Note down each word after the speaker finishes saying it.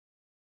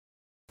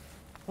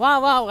வா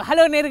வா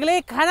ஹலோ நேர்களே,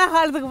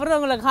 கனகாலத்துக்கு பிறகு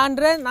உங்களை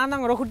காண்றேன். நான் தான்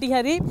உங்களோட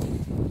குட்டிகாரி.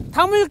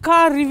 தமிழ்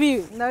கார் ரிவ்யூ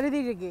இந்த எழுதி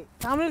இருக்கு.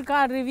 தமிழ்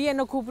கார் ரிவ்யூ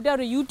என்னை கூப்பிட்டு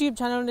ஒரு யூடியூப்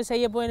சேனல் ஒன்று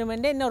செய்ய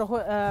போயணுமெண்டு என்ன ஒரு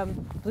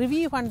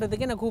ரிவ்யூ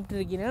பண்ணுறதுக்கு என்னை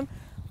கூப்பிட்டுருக்கேன்.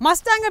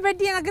 மஸ்டாங்கை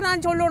பற்றி எனக்கு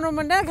நான்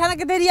சொல்லணுமெண்டா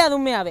எனக்கு தெரியாது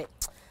உண்மையாகவே.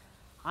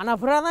 ஆனால்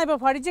அப்புறம் தான் இப்போ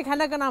படித்து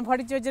கணக்கை நான்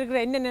படித்து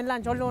வச்சுருக்கிறேன்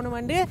என்னென்னலாம்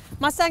சொல்லணுமெண்டு.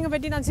 மஸ்டாங்கை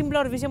பற்றி நான்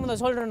சிம்பிளாக ஒரு விஷயம்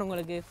தான் சொல்கிறேன்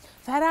உங்களுக்கு.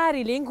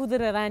 ஃபெராரிலேயும்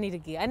குதிரை தான்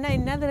இருக்குது. ஆனால்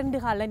என்ன அது 2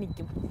 காலில்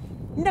நிற்கும்.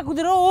 இந்த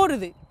குதிரை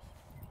ஓடுது.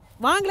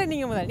 வாங்கலை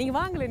நீங்கள் முதல்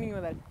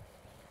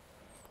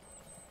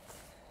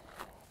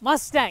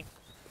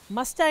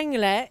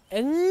மஸ்டாங்கில்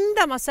எந்த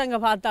மஸ்டாங்கை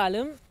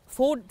பார்த்தாலும்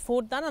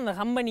ஃபோர்ட் தான் அந்த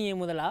கம்பெனியை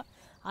முதலாக.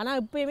 ஆனால்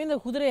இப்போயுமே இந்த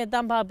குதிரையை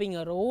தான் பார்ப்பீங்க,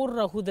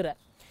 ஓடுற குதிரை.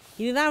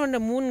 இதுதான் வந்து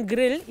 3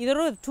 கிரில். இது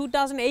ஒரு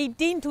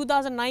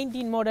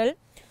 2018-2019 மாடல்.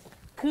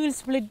 கீழ்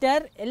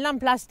ஸ்பிளிட்டர் எல்லாம்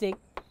பிளாஸ்டிக்,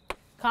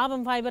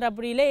 கார்பன் ஃபைபர்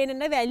அப்படி இல்லை.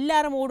 என்னென்னா இது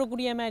எல்லாரும்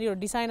ஓடக்கூடிய மாதிரி ஒரு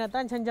டிசைனை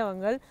தான்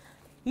செஞ்சவங்க.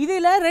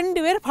 இதில்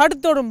 2 பேர்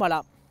படுத்தோடும்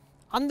போகலாம்,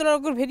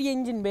 அந்தளவுக்கு ஒரு பெரிய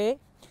இன்ஜின் பே.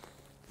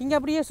 இங்கே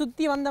அப்படியே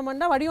சுற்றி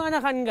வந்தோம்னா வடிவான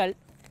கண்கள்,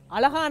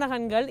 அழகான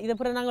கண்கள். இதை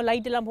பிறகு நாங்கள்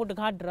லைட்டெல்லாம் போட்டு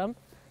காட்டுறோம்.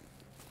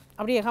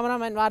 அப்படியே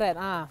கேமராமேன் வாரார்.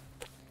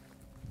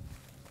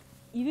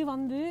 இது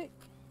வந்து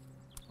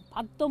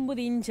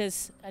 19 இன்ச்சஸ்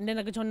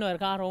எனக்கு சொன்னவர்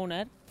கார்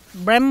ஓனர்.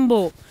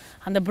 பிரம்போ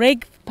அந்த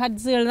பிரேக்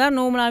பேட்ஸுகள் தான்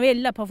நார்மலாகவே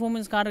எல்லா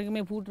பர்ஃபார்மன்ஸ்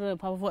காருக்குமே போட்டுற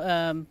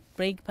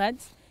பிரேக்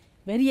பேட்ஸ்.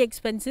 Very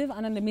expensive.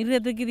 ஆனால் அந்த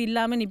மிருகத்துக்கு இது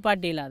இல்லாமல்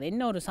நிப்பாட்டி இல்லாது.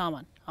 என்ன ஒரு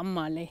சாமான்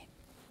அம்மாலே.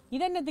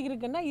 இது என்னத்துக்கு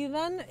இருக்குன்னா,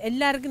 இதுதான்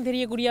எல்லாருக்கும்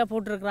தெரியக்கூடியா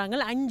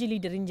போட்டிருக்கிறாங்க. 5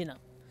 லிட்டர் இன்ஜினா.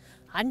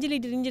 5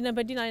 லிட்டர் இன்ஜினை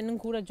பற்றி நான்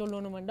இன்னும் கூட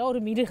சொல்லணுமெண்டா ஒரு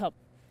மிருகம்,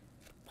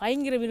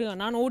 பயங்கர மிருகம்.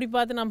 நான் ஓடி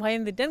பார்த்து நான்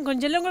பயந்துட்டேன்.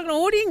 கொஞ்சம் இல்லை உங்களுக்கு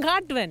நான் ஓடியும்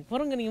காட்டுவேன்.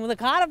 பொறுங்க, நீங்கள்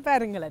முதல் காரை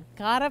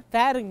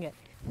பாருங்க.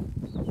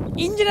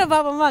 இன்ஜினை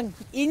பார்ப்போம் வாங்க.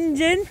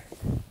 இன்ஜின்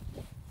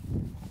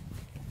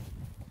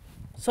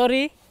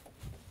சாரி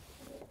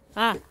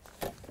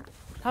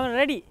அவன்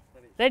ரெடி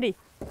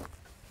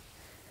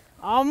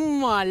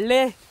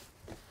அம்மாலே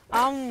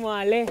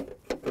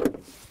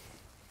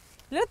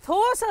இல்லை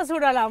தோசை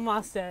சுடலாம்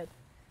மாஸ்டர்.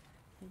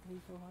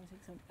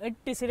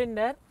 8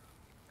 சிலிண்டர்.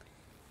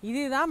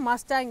 இதுதான்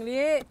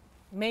மஸ்டாங்லேயே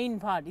மெயின்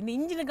பார்ட். இந்த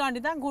இன்ஜினுக்காண்டி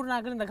தான்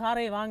கூடுனாக்கள் இந்த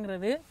காரை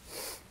வாங்குறது.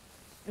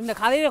 இந்த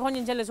கதையை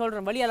கொஞ்சம்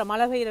சொல்கிறேன். வழியால்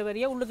மழை பெய்கிற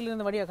வழியாக உள்ளுக்குள்ள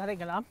இருந்த வழியாக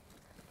கதைக்கலாம்.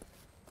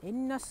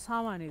 என்ன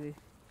சாமான் இது,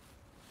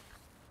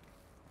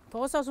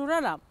 தோசை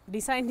சுடலாம்.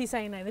 டிசைன்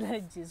இதில்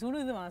வச்சு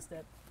சுடுது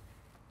மாஸ்டர்.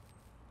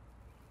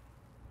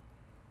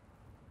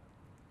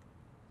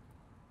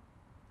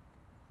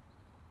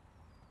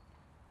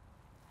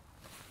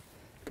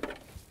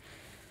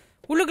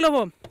 உள்ளுக்குள்ளே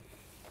போம்,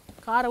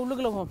 காரை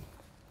உள்ளுக்குள்ளே போம்.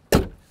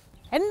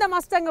 எந்த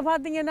மஸ்டாங்கை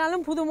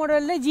பார்த்தீங்கன்னாலும் புது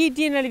மாடலில்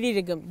ஜிடின்னு எழுதி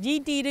இருக்கும்.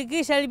 ஜிடி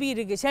இருக்குது, ஷெல்பி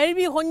இருக்குது.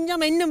 ஷெல்பி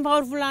கொஞ்சம் இன்னும்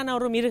பவர்ஃபுல்லான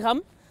ஒரு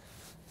மிருகம்.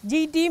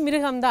 ஜிடி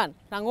மிருகம் தான்.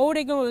 நாங்கள்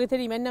ஓடிக்கும் உங்களுக்கு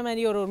தெரியும் என்ன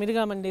மாதிரி ஒரு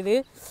மிருகம். இது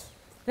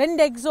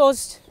 2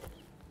 எக்ஸாஸ்ட்,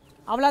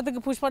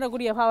 அவ்வளோத்துக்கு புஷ்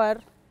பண்ணக்கூடிய பவர்.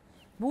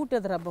 பூட்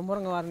எதிரப்போ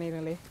முருங்க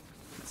வரனீங்களே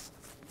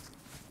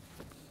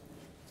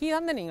கீ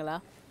வந்தீங்களா?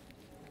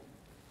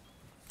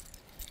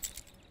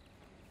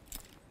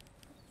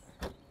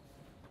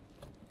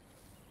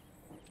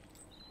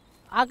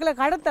 ஆக்களை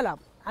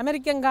கடத்தலாம்.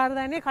 அமெரிக்கன் கார்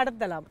தானே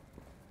கடத்தலாம்.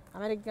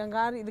 அமெரிக்கன்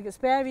கார் இதுக்கு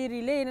ஸ்பேர்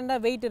வீரிலே என்னென்னா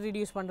வெயிட்டை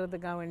ரிடியூஸ்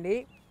பண்ணுறதுக்காக வேண்டி.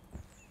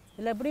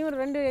 இல்லை எப்படியும் ஒரு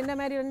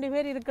 2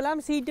 பேர் இருக்கலாம்.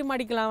 சீட்டும்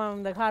அடிக்கலாம்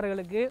அந்த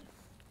கார்களுக்கு.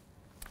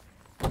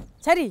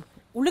 சரி,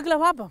 உள்ளுக்குள்ள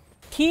பார்ப்போம்.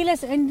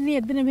 கீலெஸ் என்ட்ரி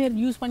எத்தனை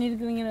பேர் யூஸ்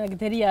பண்ணியிருக்கிறீங்கன்னு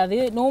எனக்கு தெரியாது.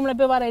 நோமில்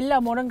போய் வர எல்லா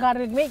மாடர்ன்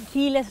கார்களுக்குமே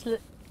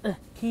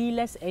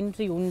கீலெஸ்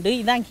என்ட்ரி உண்டு.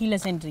 இதான்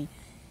கீலெஸ் என்ட்ரி.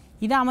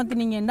 இதான்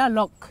அமர்த்தினீங்கன்னா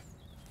லாக்.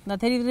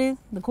 இந்த தெரியுது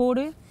இந்த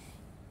கோடு,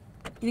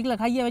 இதுக்குள்ள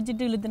கையை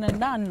வச்சுட்டு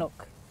இழுத்துனா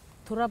அன்லாக்.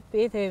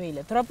 துறப்பே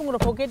தேவையில்லை. துறப்பு உங்களோட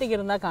பொக்கெட்டுக்கு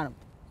இருந்தால் காணும்.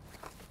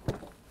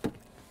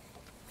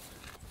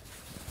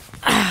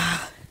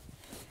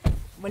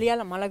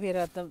 வழியால் மழை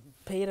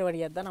பெய்கிற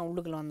வழியாக தான் நான்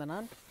உள்ளுக்குள்ள வந்தேன்.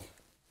 நான்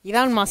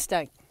இதான்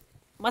மஸ்டாங்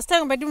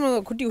பற்றி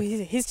குட்டி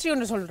ஹிஸ்ட்ரி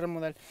ஒன்று சொல்கிறேன்.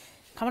 முதல்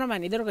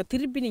கேமராமேன் இதோட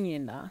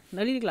திருப்பினீங்கன்னா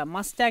நடிக்கலாம்.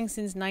 Mustang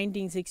since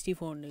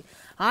 1964.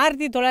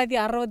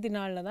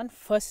 1964 தான்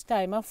ஃபர்ஸ்ட்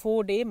டைமாக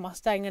ஃபோர்டே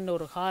மஸ்டாங்குன்ற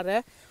ஒரு காரை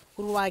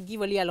உருவாக்கி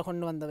வழியால்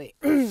கொண்டு வந்தவை.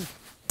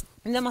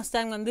 இந்த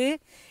மஸ்டாங் வந்து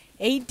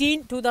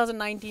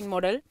 2019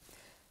 மாடல்.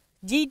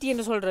 ஜிடி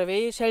என்று சொல்கிறவே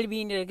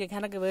ஷெல்பின்னு இருக்குது,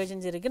 கணக்கு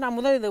வேர்ஜன்ஸ் இருக்குது. நான்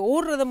முதல் இதை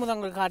ஓடுறதை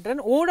உங்களுக்கு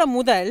காட்டுறேன்.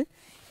 முதல்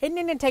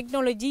என்னென்ன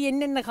டெக்னாலஜி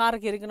என்னென்ன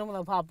காருக்கு இருக்குன்னு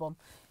முதல் பார்ப்போம்.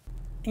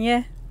 இங்கே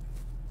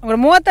உங்களோட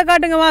முகத்தை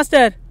காட்டுங்க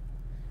மாஸ்டர்.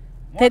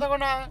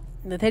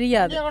 இந்த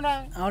தெரியாது,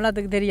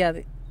 அவ்வளோத்துக்கு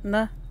தெரியாது. இந்த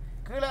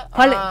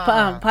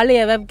பழைய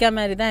வெப்கேம்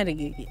மாதிரி தான்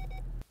இருக்குது.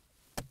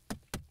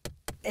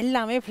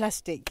 எல்லாமே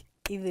பிளாஸ்டிக்.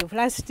 இது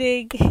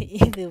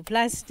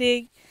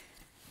பிளாஸ்டிக்.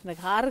 இந்த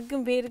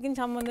காருக்கும் பேருக்கும்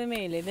சம்மந்தமே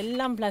இல்லை.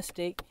 இதெல்லாம்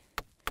பிளாஸ்டிக்.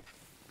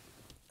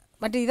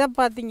 பட் இதை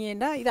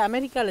பார்த்தீங்கன்னா இது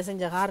அமெரிக்காவில்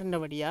செஞ்ச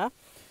காருன்றபடியாக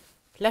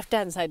லெஃப்ட்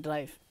ஹேண்ட் சைட்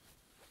டிரைவ்.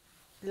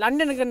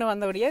 லண்டனுக்குன்னு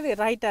வந்தபடியாக இது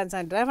ரைட் ஹேண்ட்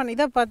சைட் டிரைவ். ஆனால்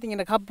இதை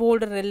பார்த்தீங்கன்னா கப்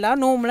ஹோல்டர் எல்லாம்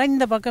நார்மலாக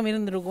இந்த பக்கம்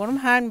இருந்துருக்கணும்.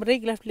 ஹேண்ட்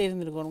பிரேக் லெஃப்டில்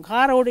இருந்துருக்கணும்.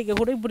 காரை ஓடிக்க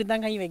கூட இப்படி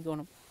தான் கை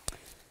வைக்கணும்.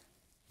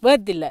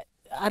 வேர்த் இல்லை.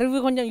 அறிவு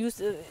கொஞ்சம்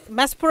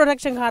மெஸ்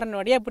ப்ரொடக்ஷன்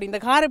காரனுடைய அப்படி.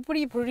 இந்த கார்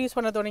எப்படி ப்ரொடியூஸ்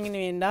பண்ண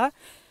தொடங்கினு வேண்டாம்.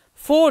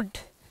 ஃபோர்ட்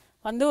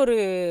வந்து ஒரு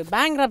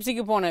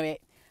பேங்க்ரப்சிக்கு போனவே.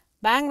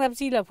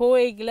 பேங்க்ரப்சியில்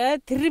போய்க்கில்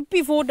திருப்பி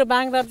ஃபோர்ட்டை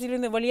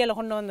பேங்க்ரப்சிலேருந்து வெளியால்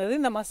கொண்டு வந்தது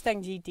இந்த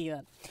மஸ்டாங் ஜிடி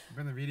தான்.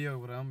 இப்போ இந்த வீடியோ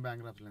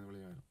பேங்க்ரப்சிலேருந்து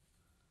வெளியே வரும்.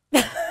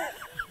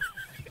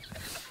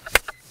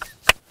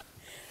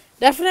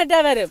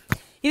 டெஃபினட்டாக வரும்.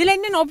 இதில்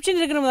என்னென்ன ஆப்ஷன்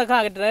இருக்குன்னு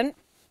காட்டுறேன்.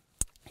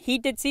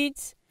 ஹீட்டட்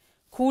சீட்ஸ்,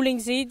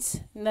 கூலிங் சீட்ஸ்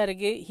இந்த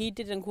இருக்குது.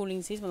 Heated and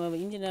cooling seeds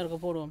engineer இருக்க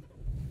போடுவோம்.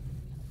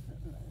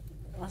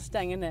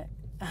 மஸ்டாங் என்ன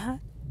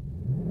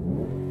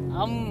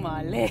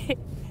அம்மாலே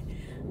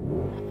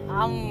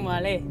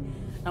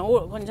நான்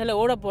கொஞ்சம்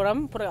ஓட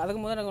போகிறோம். அதுக்கு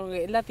முதல்ல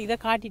நாங்கள் எல்லாத்தையும் இதை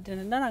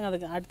காட்டிட்டேன்னா நாங்கள்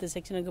அதுக்கு அடுத்த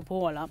செக்ஷனுக்கு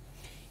போகலாம்.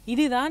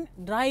 இதுதான்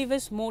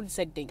டிரைவர்ஸ் மோட்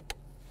செட்டிங்.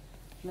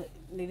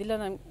 இதில்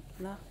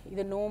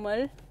இது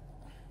நார்மல்,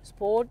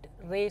 ஸ்போர்ட்,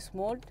 ரேஸ்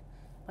மோட்,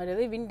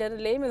 மற்றது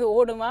விண்டர்லேயும் இது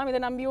ஓடுமா,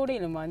 இதை நம்பி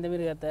ஓடிடுமா இந்த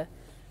மிருகத்தை.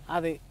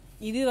 அது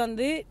இது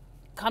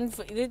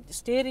இது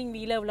ஸ்டேரிங்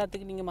வீலை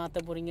எல்லாத்துக்கு நீங்கள் மாற்ற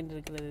போகிறீங்கன்னு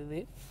இருக்கிறது.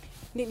 இது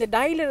இந்த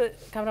டைலர்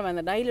கேமரா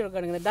இந்த டைலர்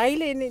இருக்கானுங்க. இந்த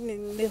டைலர்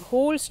இந்த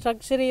ஹோல்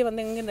ஸ்ட்ரக்சரே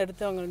எங்கேருந்து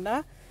எடுத்தவங்கன்னா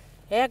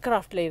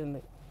ஏர்க்ராஃப்டில்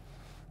இருந்து.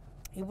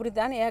 இப்படி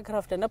தான்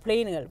ஏர்க்ராஃப்ட்னா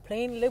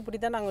பிளெயினில் இப்படி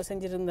தான் நாங்கள்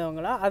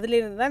செஞ்சுருந்தவங்களா.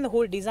 அதுலேருந்து தான் இந்த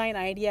ஹோல் டிசைன்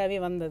ஐடியாவே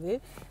வந்தது.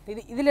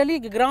 இதில்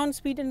கிரவுண்ட்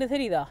ஸ்பீடுன்னு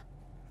தெரியுதா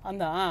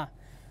அந்த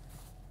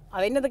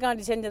அது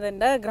என்னதுக்காண்டி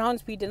செஞ்சதுண்டா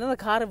கிரவுண்ட் ஸ்பீடுன்னு அந்த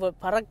கார்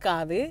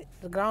பறக்காது,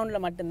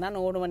 கிரவுண்டில்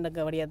மட்டும்தான் ஓடுவண்டக்க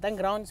வழியாக தான்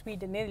கிரவுண்ட்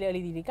ஸ்பீடுன்னு இதில்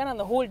எழுதியிருக்கேன்.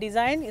 அந்த whole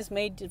design is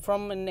made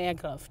from an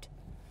aircraft.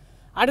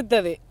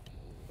 அடுத்தது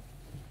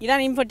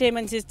இதான்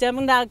இன்ஃபர்டெயின்மெண்ட் சிஸ்டம்.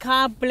 இந்த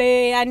கார் பிளே,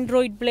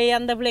 ஆண்ட்ராய்ட் பிளே,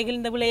 அந்த பிளேகள்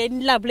இந்த பிளே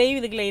எல்லா பிளேயும்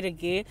இதுக்குள்ளே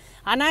இருக்குது.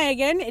 ஆனால்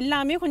அகேன்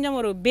எல்லாமே கொஞ்சம்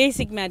ஒரு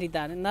பேசிக் மாதிரி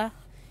தான். இந்த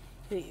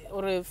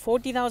ஒரு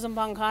 40,000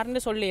 pound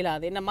கார்னு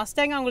சொல்லிடலாது. என்ன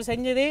மஸ்டாங்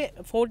அவங்க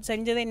ஃபோர்ட்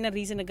செஞ்சதே என்ன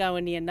ரீசனுக்காக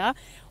வேண்டியன்னா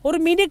ஒரு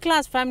மிடில்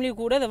கிளாஸ் ஃபேமிலி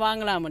கூட இதை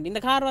வாங்கலாம்.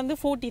 இந்த கார்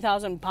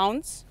 40,000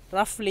 pounds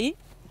ரஃப்லி.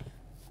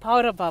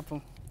 பவரை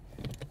பார்ப்போம்.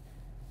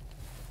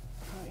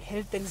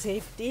 ஹெல்த் அண்ட்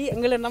சேஃப்டி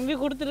எங்களை நம்பி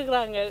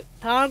கொடுத்துருக்குறாங்க.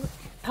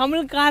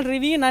 தமிழ் கார்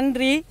ரிவ்யூ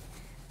நன்றி,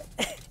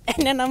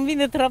 என்ன நம்பி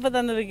இந்த திறப்பை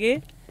தந்ததுக்கு.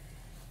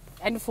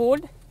 அண்ட்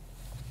ஃபோர்ட்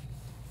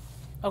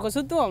அவங்க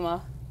சுற்றுவோமா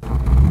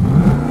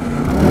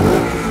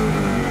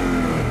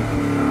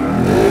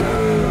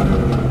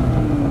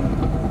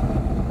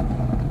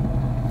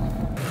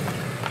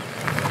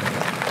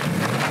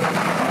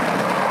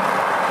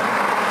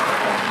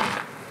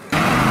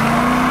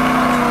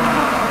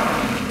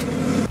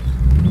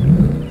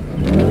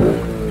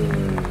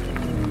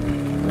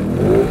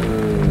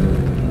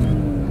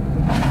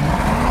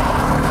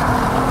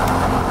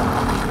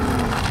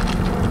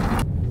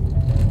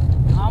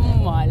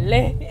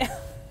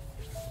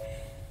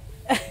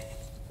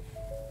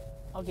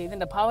ஓகே. இது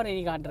இந்த பவர்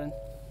இனி காட்டுறேன்.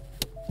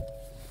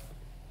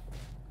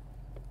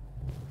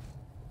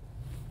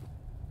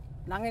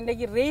 நாங்கள்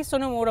இன்றைக்கி ரேஸ்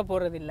ஒன்றும் ஓட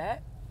போகிறதில்ல.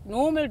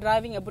 நார்மல்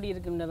டிரைவிங் எப்படி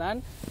இருக்குன்னு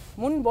தான்.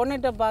 முன்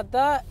பொன்னட்டை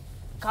பார்த்தா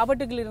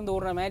கபட்டுக்குள்ள இருந்து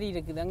ஓடுற மாதிரி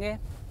இருக்குது. அங்கே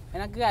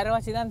எனக்கு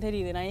அரைவாசி தான்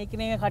தெரியுது. நான்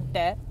ஏற்கனவே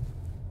கட்டை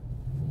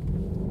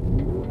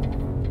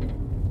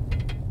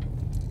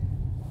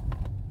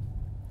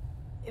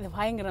இது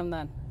பயங்கரம்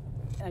தான்.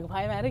 எனக்கு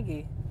பயமாக இருக்கு.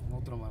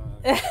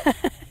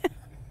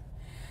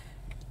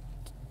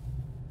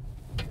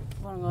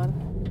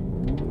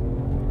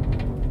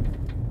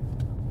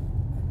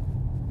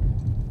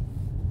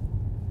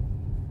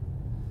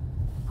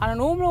 ஆனால்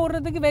நோம்பில்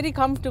ஓடுறதுக்கு வெரி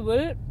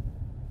கம்ஃபர்டபுள்.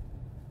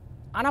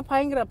 ஆனால்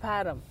பயங்கர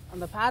பேரம்.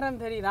 அந்த பேரம்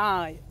தெரியுதா,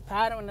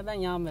 பேரம் என்ன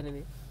தான் ஞாபகம்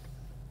வருது.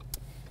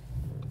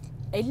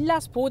 எல்லா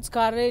ஸ்போர்ட்ஸ்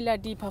காரு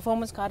இல்லாட்டி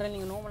பர்ஃபார்மன்ஸ் காரில்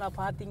நீங்கள் நோம்பலாக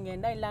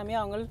பார்த்தீங்கன்னா எல்லாமே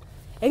அவங்க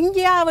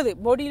எங்கேயாவது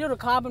பாடியில் ஒரு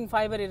கார்பன்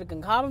ஃபைபர்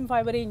இருக்குங்க. கார்பன்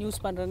ஃபைபரையும்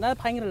யூஸ் பண்ணுறதுனால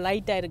பயங்கர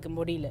லைட்டாக இருக்கும்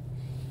பாடியில்.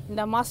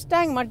 இந்த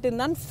மஸ்டாங்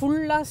மட்டும்தான்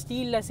ஃபுல்லாக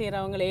ஸ்டீலில்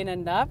செய்கிறவங்க.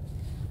 ஏனெண்டா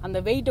அந்த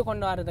வெயிட்டை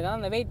கொண்டு வரதுக்காக.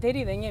 அந்த வெயிட்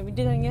தெரியுது எங்கே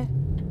விட்டுக்கங்க.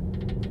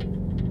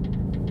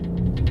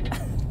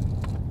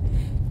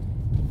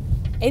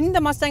 எந்த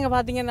மஸ்டாங்கை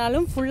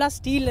பார்த்தீங்கன்னாலும் ஃபுல்லாக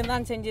ஸ்டீலில்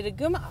தான்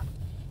செஞ்சுருக்கும்.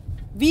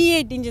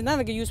 V8 இன்ஜின் தான்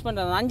அதுக்கு யூஸ்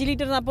பண்ணுறாங்க. 5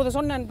 லிட்டர் நான் அப்போது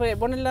சொன்னேன். இப்போ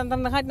பொண்ணில்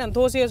தான் காட்டி நான்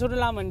தோசையை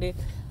சுடலாமண்டு.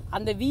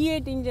 அந்த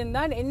V8 இன்ஜின்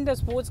தான் எந்த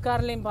ஸ்போர்ட்ஸ்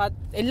கார்லேயும்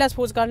எல்லா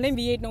ஸ்போர்ட்ஸ் கார்லேயும்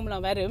V8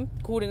 நோம்பலாம் வரும்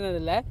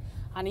கூடினதில்லை.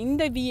 ஆனால்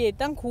இந்த V8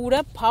 தான்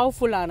கூட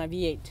பவர்ஃபுல்லான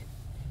V8.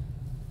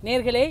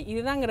 நேர்களே,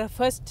 இதுதாங்கிற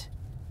ஃபர்ஸ்ட்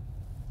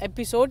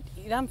எபிசோட்.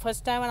 இதுதான்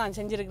ஃபர்ஸ்ட் டைமாக நான்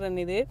செஞ்சுருக்கிறேன்.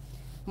 இது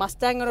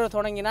மஸ்டாங்கரோட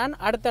தொடங்கினான்.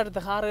 அடுத்தடுத்த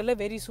காரில்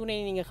வெரி சூனே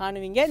நீங்கள்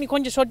காணுவீங்க. நீ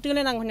கொஞ்சம்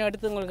ஷொட்டுகளே நாங்கள் கொஞ்சம்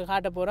எடுத்து உங்களுக்கு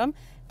காட்ட போகிறோம்.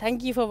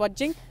 தேங்க்யூ ஃபார்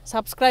வாட்சிங்.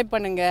 சப்ஸ்கிரைப்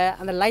பண்ணுங்கள்.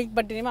 அந்த லைக்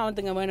பட்டனையுமே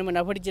அவத்துங்க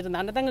வேணுமெண்டா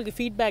பிடிச்சிருந்தேன். அந்த தான் எங்களுக்கு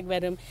ஃபீட்பேக்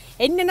வரும்.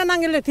 என்னென்ன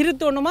நாங்கள் இல்லை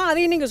திருத்தணுமோ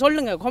அதையும் நீங்கள்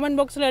சொல்லுங்கள். கமெண்ட்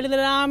பாக்ஸில்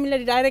எழுதலாம், இல்லை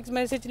டைரெக்ட்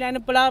மெசேஜில்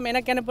அனுப்பலாம்,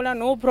 எனக்கு அனுப்பலாம்.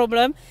 No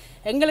problem.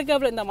 எங்களுக்கு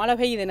அவ்வளோ இந்த மழை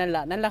பெய்யுது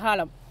நல்ல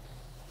காலம்.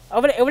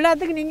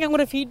 எவ்வளோத்துக்கு நீங்கள்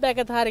உங்களோட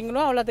ஃபீட்பேக்கை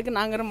தாரீங்களோ அவ்வளோத்துக்கு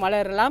நாங்களும்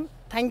வளரலாம்.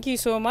 Thank you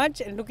so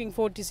much. Looking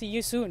forward to see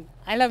you soon.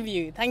 I love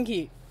you.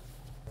 Thank you.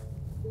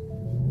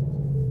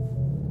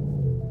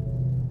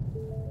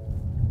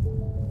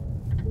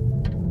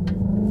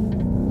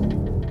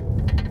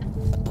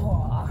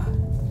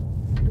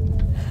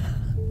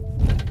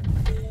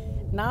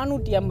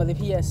 நானூற்றி 50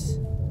 PS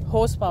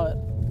ஹோஸ் பவர்.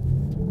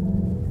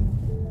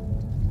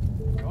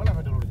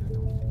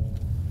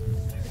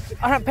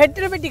 ஆனால்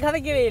பெட்ரோல் பெட்டி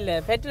கதைக்கவே இல்லை.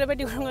 பெட்ரோல்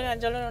பெட்டி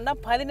சொல்லணும்னா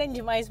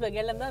 15 மைல்ஸ் per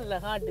gallon தான்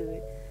அதில் காட்டுது.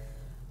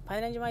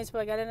 15 மைல்ஸ்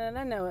per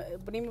gallon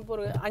இப்போ நீங்கள் இப்போ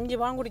ஒரு 5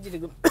 பாம்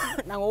குடிச்சிருக்கு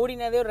நாங்கள்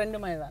ஓடினதே ஒரு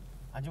 2 மைல் தான்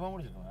 5 பாம்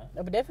குடிச்சிருக்கோம்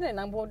அப்போ டெஃபினட்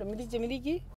நாங்கள் போட்டு மிதிக்கு